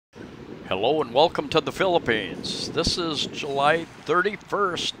Hello and welcome to the Philippines. This is July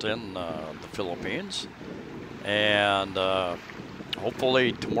 31st in the Philippines, and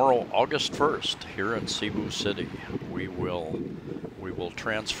hopefully tomorrow, August 1st, here in Cebu City, we will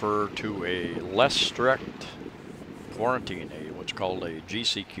transfer to a less strict quarantine, what's called a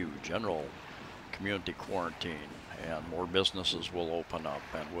GCQ, General Community Quarantine, and more businesses will open up,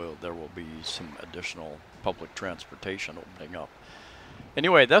 and there will be some additional public transportation opening up.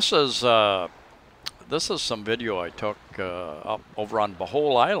 Anyway, this is some video I took up over on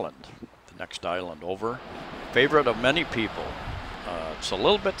Bohol Island, the next island over. Favorite of many people. It's a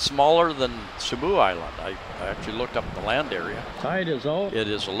little bit smaller than Cebu Island. I actually looked up the land area. Tide is out. It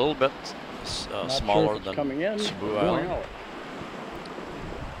is a little bit smaller than Cebu Island.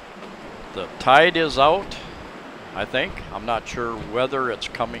 The tide is out, I think. I'm not sure whether it's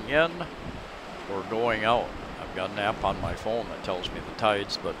coming in or going out. I've got an app on my phone that tells me the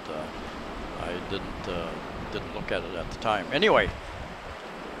tides, but I didn't look at it at the time. Anyway,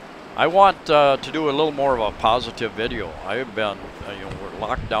 I want to do a little more of a positive video. I have been, we're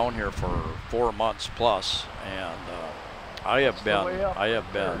locked down here for 4 months plus, and I have been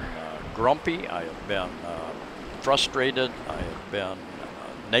grumpy. I have been frustrated. I have been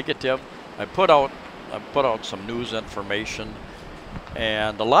negative. I put out some news information.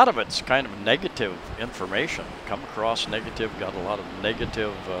 And a lot of it's kind of negative information. Come across negative, got a lot of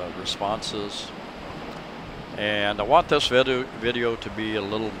negative responses. And I want this video to be a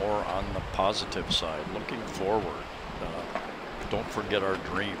little more on the positive side, looking forward. Don't forget our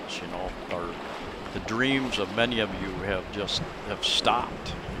dreams, the dreams of many of you have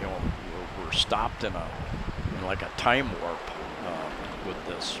stopped. We're stopped in like a time warp with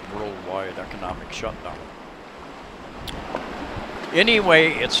this worldwide economic shutdown.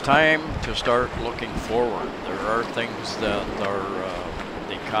 Anyway, it's time to start looking forward. There are things that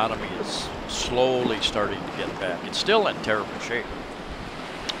the economy is slowly starting to get back. It's still in terrible shape,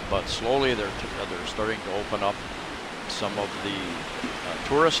 but slowly they're starting to open up some of the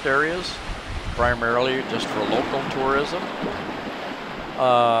tourist areas, primarily just for local tourism.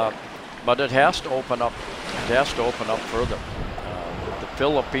 But it has to open up. It has to open up further. The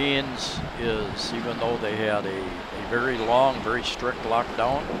Philippines is, even though they had a very long, very strict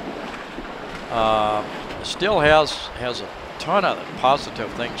lockdown, still has a ton of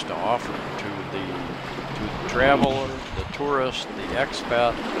positive things to offer to the traveler, the tourist, the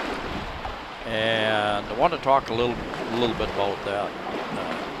expat, and I want to talk a little bit about that.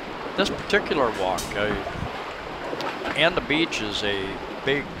 This particular walk, Anda Beach is a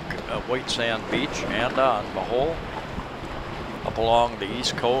big white sand beach, Anda on Bohol, up along the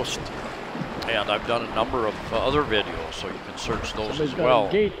east coast. And I've done a number of other videos, so you can search those as well. Got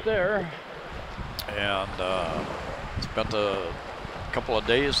a gate there. And spent a couple of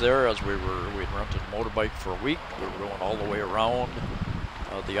days there as we'd rented a motorbike for a week. We were going all the way around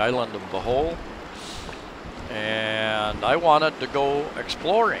the island of Bohol. And I wanted to go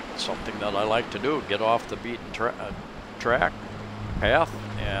exploring, something that I like to do, get off the beaten path,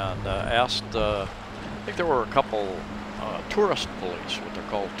 and asked, I think there were a couple tourist police, what they're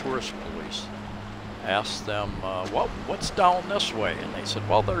called tourist police. Asked them, what's down this way? And they said,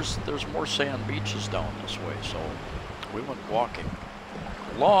 well, there's more sand beaches down this way. So we went walking.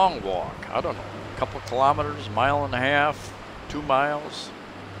 Long walk, I don't know, a couple of kilometers, mile and a half, 2 miles,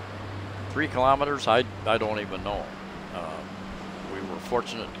 3 kilometers, I don't even know. We were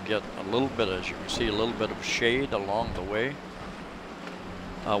fortunate to get a little bit, as you can see, a little bit of shade along the way.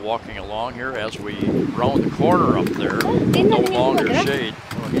 Walking along here as we round the corner up there, no longer shade.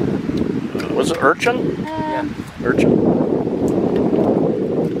 Was it urchin? Yeah. Urchin.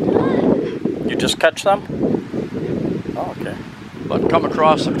 You just catch them? Oh, okay. But come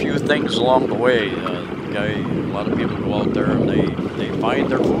across a few things along the way. A lot of people go out there and they find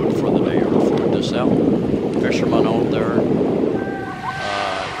their food for the day, or food to sell. Fishermen out there.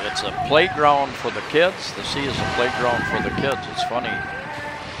 It's a playground for the kids. The sea is a playground for the kids. It's funny.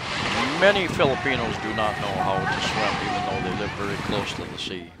 Many Filipinos do not know how to swim, even though they live very close to the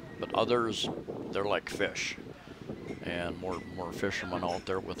sea. But others, they're like fish. And more fishermen out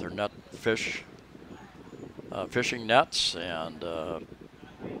there with their fishing nets, and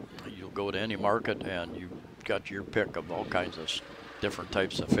you'll go to any market and you've got your pick of all kinds of different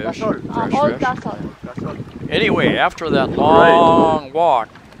types of fish, fresh fish. Anyway, after that long walk,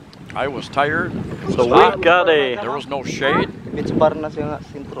 I was tired. So we got there was no shade. We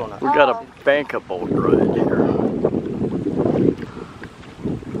got a bank boat ride here.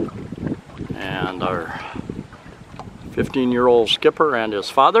 And our 15-year-old skipper and his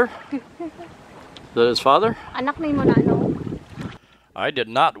father. Is that his father? Anak ni mo na, no? I did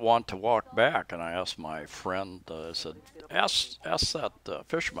not want to walk back, and I asked my friend, I said, ask that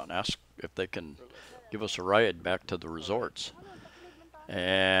fisherman, ask if they can give us a ride back to the resorts.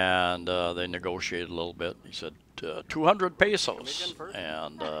 And they negotiated a little bit. He said, 200 pesos.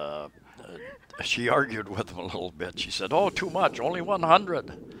 And she argued with him a little bit. She said, oh, too much, only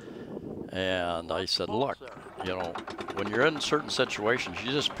 100. And I said, look, you know, when you're in certain situations,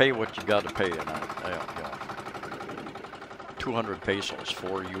 you just pay what you got to pay. And you know, 200 pesos,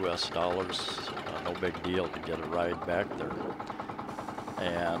 $4 US, no big deal to get a ride back there.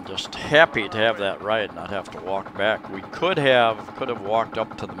 And just happy to have that ride, not have to walk back. We could have walked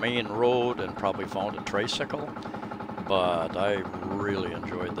up to the main road and probably found a tricycle, but I really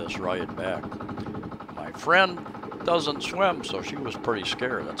enjoyed this ride back. My friend doesn't swim, so she was pretty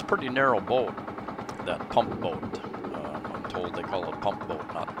scared. It's a pretty narrow boat, that pump boat. I'm told they call it pump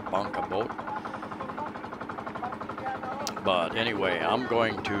boat, not banca boat. But anyway, I'm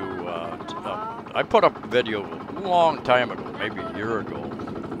going to, I put up a video a long time ago, maybe a year ago,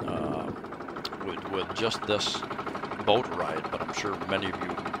 with just this boat ride, but I'm sure many of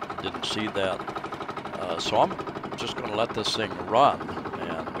you didn't see that. So I'm just going to let this thing run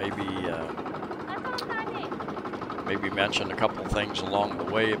and maybe mention a couple things along the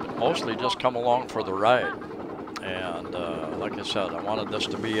way, but mostly just come along for the ride. And like I said, I wanted this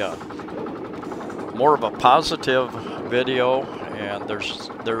to be more of a positive video, and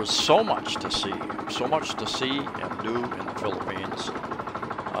there's so much to see and do in the Philippines.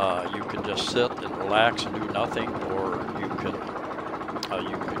 You can just sit and relax and do nothing, or you can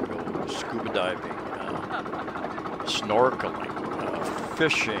go scuba diving, snorkeling,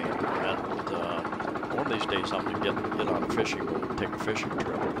 fishing, and one of these days I'm going to get on a fishing boat and take a fishing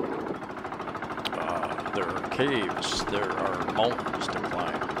trip. There are caves, there are mountains to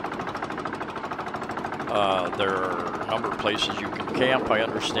climb. There are a number of places you can camp, I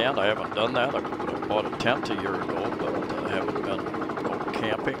understand. I haven't done that. I bought a tent a year ago, but I haven't been out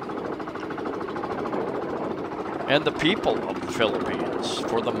camping. And the people of the Philippines,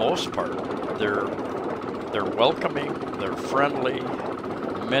 for the most part, they're welcoming, they're friendly.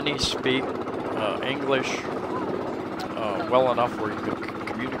 Many speak English well enough where you can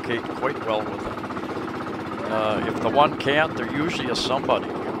communicate quite well with them. If the one can't, there usually is somebody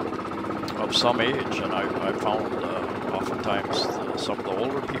of some age, and I found oftentimes some of the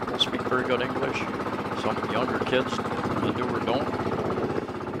older people speak very good English. Some of the younger kids do or don't.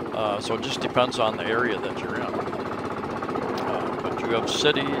 So it just depends on the area that you're in. But you have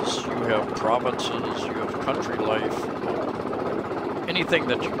cities, you have provinces, you have country life, anything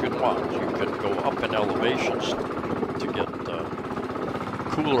that you could want. You could go up in elevations to get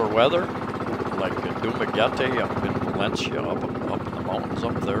cooler weather, like Dumaguete up in Valencia, up in the mountains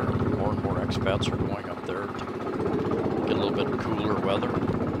up there. More and more expats are going up there to get a little bit cooler weather.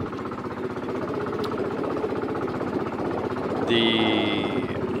 The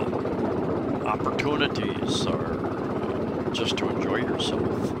opportunities are just to enjoy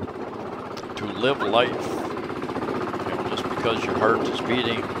yourself, to live life. You know, just because your heart is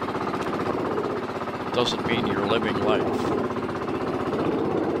beating doesn't mean you're living life.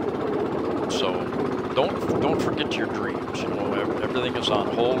 So don't forget your dreams. You know, everything is on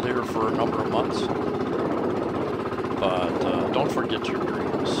hold here for a number of months, but don't forget your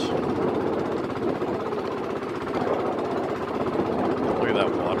dreams. Look at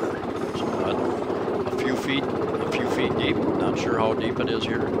that water. It's a few feet deep. Not sure how deep it is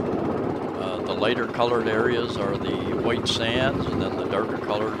here. The lighter colored areas are the white sands, and then the darker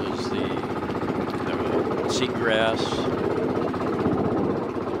colored is the seagrass.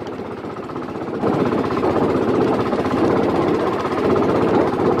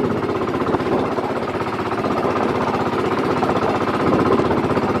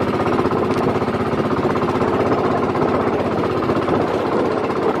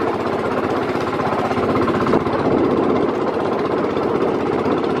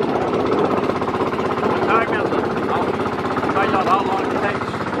 How long it takes?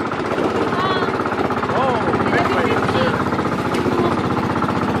 Oh, midway.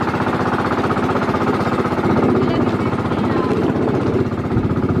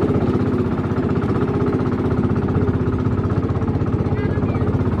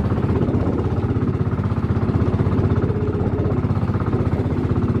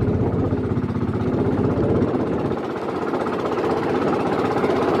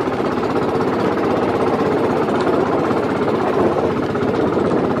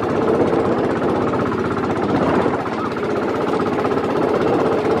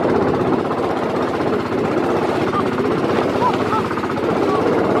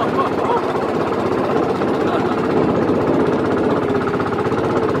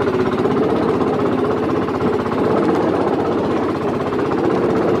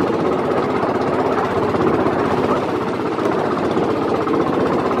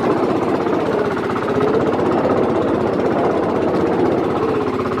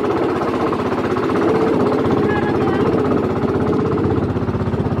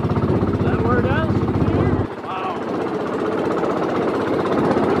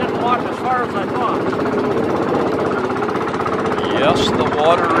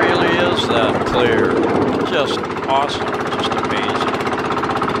 water really is that clear. Just awesome, just amazing.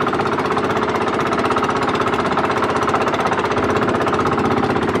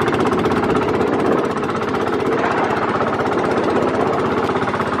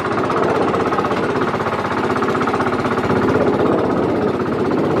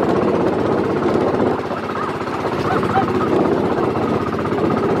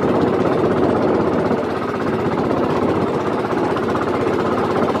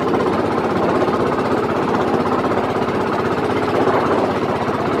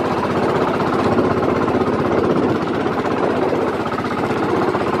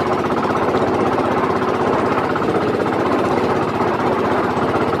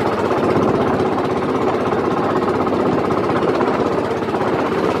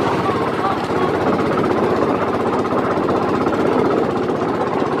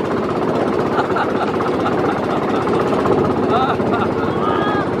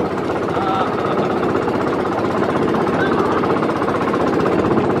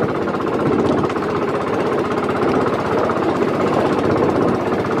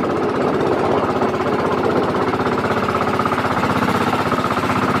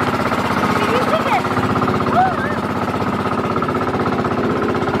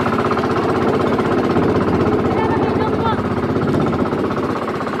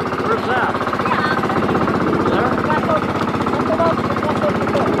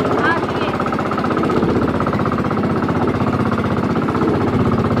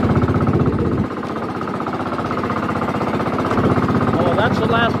 That's the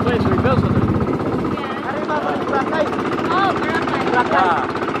last place we visited.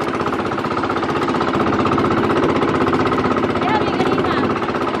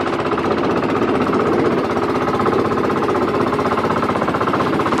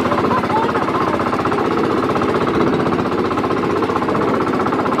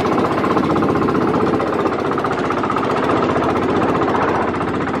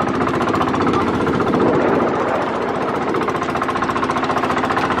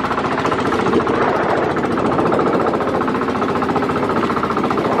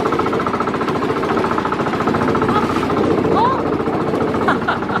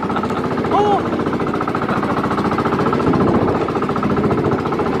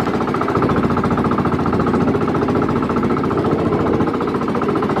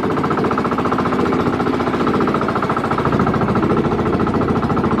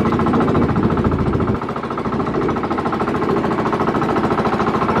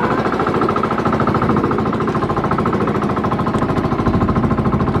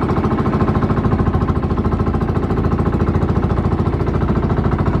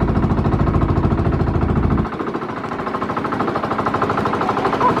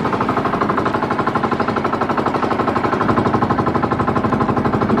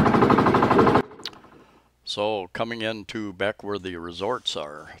 So coming into back where the resorts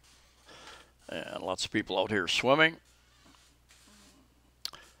are, and lots of people out here swimming.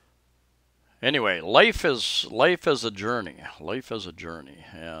 Anyway, life is a journey. Life is a journey,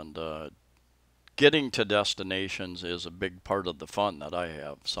 and getting to destinations is a big part of the fun that I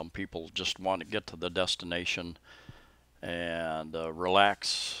have. Some people just want to get to the destination and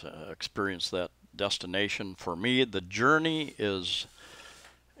relax, experience that destination. For me, the journey is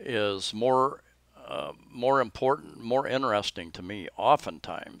more important, more interesting to me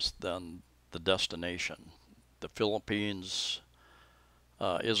oftentimes than the destination. The Philippines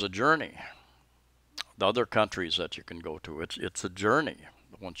is a journey. The other countries that you can go to, it's a journey.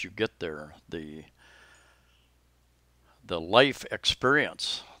 Once you get there, the life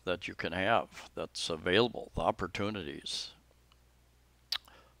experience that you can have that's available, the opportunities.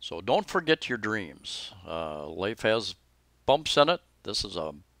 So don't forget your dreams. Life has bumps in it. This is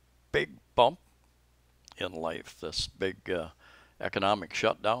a big bump in life, this big economic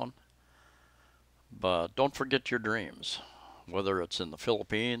shutdown. But don't forget your dreams, whether it's in the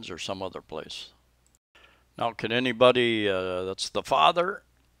Philippines or some other place. Now, can anybody, that's the father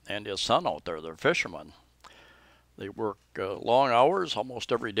and his son out there, they're fishermen. They work long hours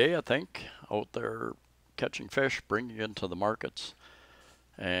almost every day, I think, out there catching fish, bringing it into the markets.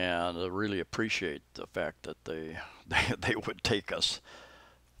 And I really appreciate the fact that they would take us.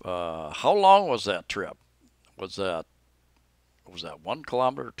 How long was that trip? Was that 1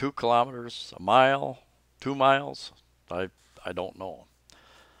 kilometer, 2 kilometers, a mile, 2 miles? I don't know.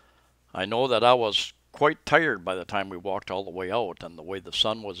 I know that I was quite tired by the time we walked all the way out, and the way the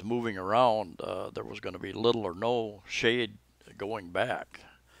sun was moving around, there was going to be little or no shade going back.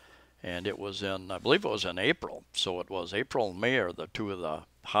 And it was in, I believe it was in April, so it was April and May are the two of the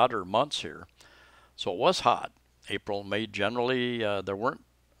hotter months here. So it was hot. April, May. Generally, there weren't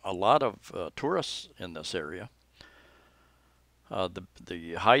a lot of tourists in this area.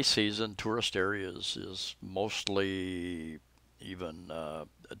 The high season tourist areas is mostly even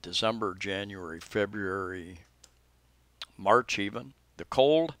December, January, February, March even.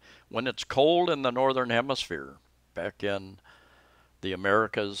 When it's cold in the northern hemisphere, back in the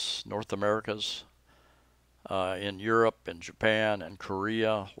Americas, North Americas, in Europe and Japan and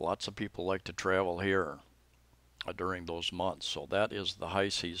Korea, lots of people like to travel here during those months. So that is the high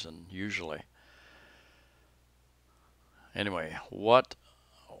season usually. Anyway, what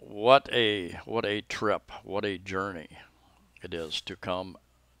a trip, what a journey it is to come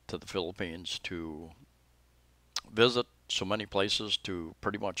to the Philippines, to visit so many places, to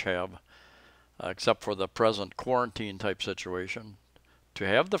pretty much have, except for the present quarantine type situation, to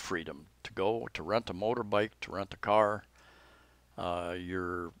have the freedom to go, to rent a motorbike, to rent a car.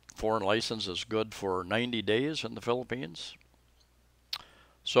 Your foreign license is good for 90 days in the Philippines.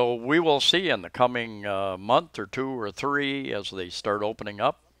 So we will see in the coming month or two or three as they start opening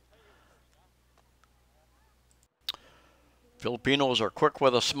up. Filipinos are quick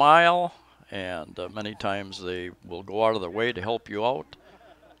with a smile, and many times they will go out of their way to help you out.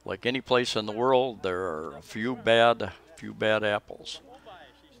 Like any place in the world, there are a few bad apples.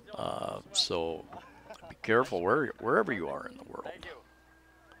 So be careful wherever you are in the world.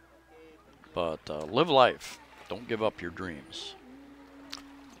 But live life. Don't give up your dreams.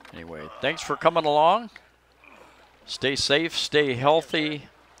 Anyway, thanks for coming along. Stay safe, stay healthy,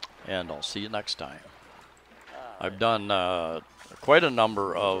 and I'll see you next time. I've done quite a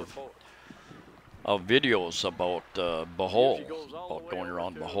number of videos about Bohol, about going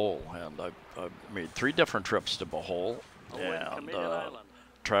around Bohol, and I've made 3 different trips to Bohol, and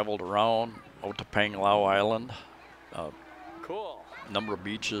traveled around out to Panglao Island. Cool. Number of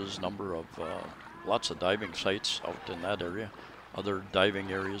beaches, number of lots of diving sites out in that area, other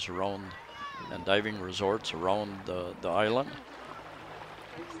diving areas around, and diving resorts around the island.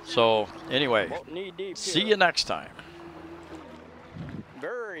 So anyway, see you next time.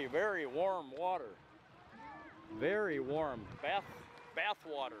 Very, very warm water. Very warm bath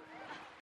water.